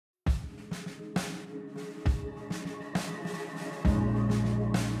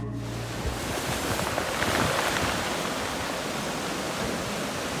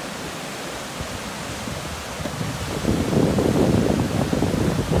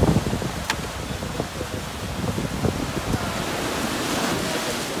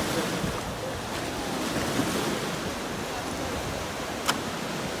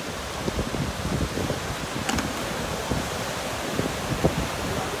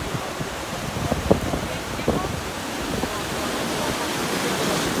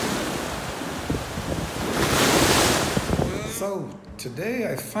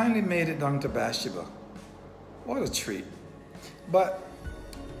Today I finally made it down to Bathsheba. What a treat. But,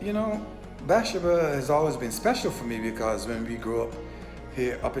 you know, Bathsheba has always been special for me because when we grew up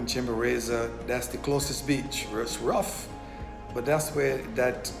here up in Chimborazo, that's the closest beach where it's rough, but that's where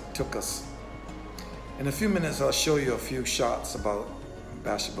Dad took us. In a few minutes I'll show you a few shots about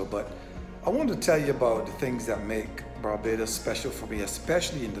Bathsheba, but I want to tell you about the things that make Barbados special for me,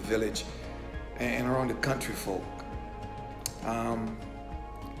 especially in the village and around the country folk.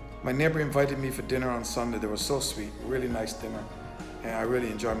 My neighbor invited me for dinner on Sunday. They were so sweet, really nice dinner, and I really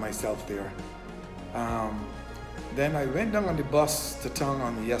enjoyed myself there. Then I went down on the bus to town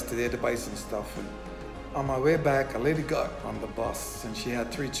on yesterday to buy some stuff, and on my way back, a lady got on the bus, and she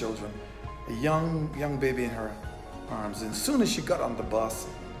had 3 children, a young baby in her arms. And as soon as she got on the bus,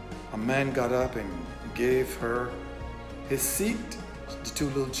 a man got up and gave her his seat, the 2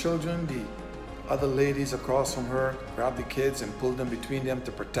 little children. The other ladies across from her grabbed the kids and pulled them between them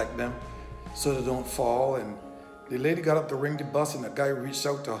to protect them so they don't fall. And the lady got up to ring the bus, and the guy reached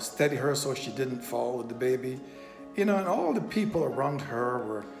out to steady her so she didn't fall with the baby. You know, and all the people around her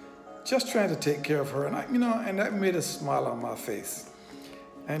were just trying to take care of her, and and that made a smile on my face.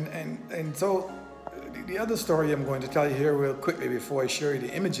 And so the other story I'm going to tell you here real quickly before I show you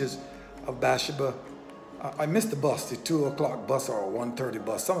the images of Bathsheba. I missed the bus, the 2 o'clock bus or 1:30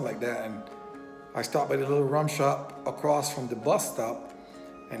 bus, something like that, and I stopped by the little rum shop across from the bus stop,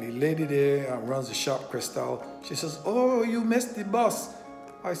 and the lady there runs the shop, Crystal. She says, "Oh, you missed the bus."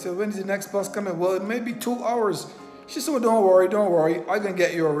 I said, "When's the next bus coming?" "Well, it may be 2 hours." She said, "Well, don't worry, I can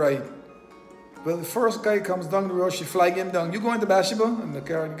get you a ride." Well, the first guy comes down the road, she flag him down. "You going to Bathsheba?" And the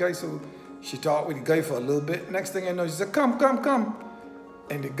guy, so she talked with the guy for a little bit. Next thing I know, she said, come.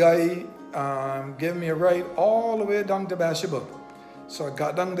 And the guy gave me a ride all the way down to Bathsheba. So I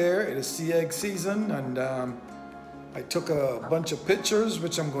got down there, it is sea egg season, and I took a bunch of pictures,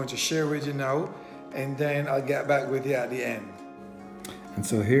 which I'm going to share with you now, and then I'll get back with you at the end. And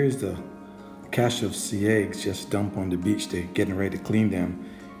so here's the cache of sea eggs just dumped on the beach. They're getting ready to clean them.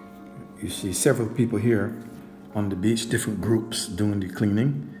 You see several people here on the beach, different groups doing the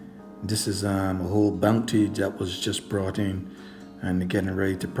cleaning. This is a whole bounty that was just brought in, and they're getting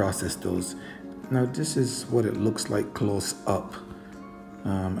ready to process those. Now this is what it looks like close up.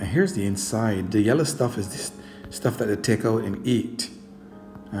 And here's the inside. The yellow stuff is this stuff that they take out and eat.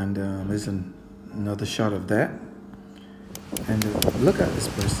 And there's another shot of that. And look at this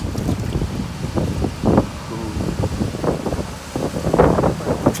person.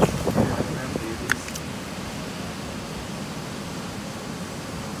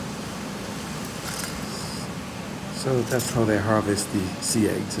 So that's how they harvest the sea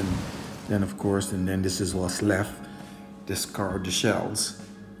eggs, and then of course, and then this is what's left. Discard the shells.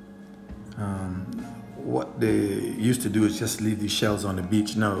 What they used to do is just leave these shells on the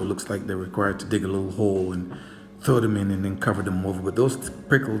beach. Now it looks like they're required to dig a little hole and throw them in and then cover them over. But those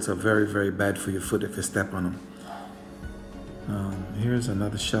prickles are very, very bad for your foot if you step on them. Here's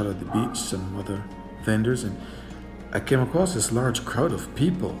another shot of the beach, some other vendors, and I came across this large crowd of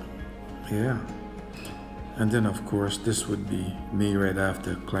people. Yeah. And then of course this would be me right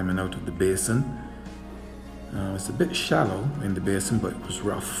after climbing out of the basin. It's a bit shallow in the basin, but it was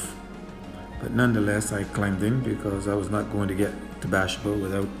rough. But nonetheless, I climbed in because I was not going to get to Bathsheba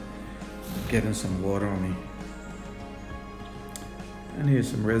without getting some water on me. And here's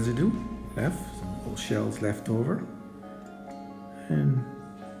some residue left, some old shells left over. And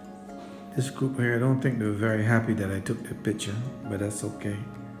this group here, I don't think they were very happy that I took the picture, but that's okay.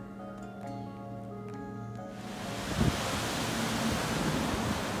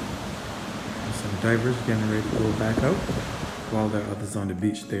 Divers getting ready to go back out while there are others on the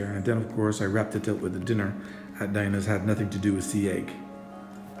beach there. And then of course I wrapped it up with the dinner at Dinah's. Had nothing to do with sea egg.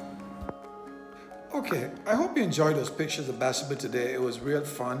 Okay, I hope you enjoyed those pictures of Bathsheba today. It was real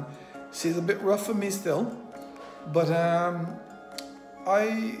fun. See, it's a bit rough for me still, but I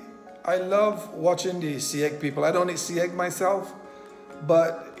love watching the sea egg people. I don't eat sea egg myself,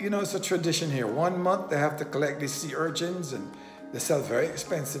 but you know, it's a tradition here. 1 month they have to collect these sea urchins, and they sell very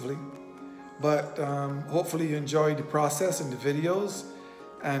expensively. But hopefully you enjoyed the process and the videos,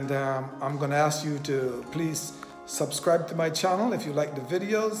 and I'm going to ask you to please subscribe to my channel if you like the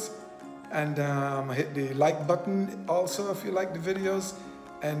videos, and hit the like button also if you like the videos,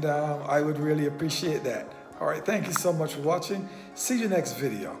 and I would really appreciate that. All right, thank you so much for watching. See you next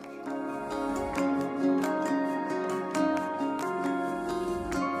video.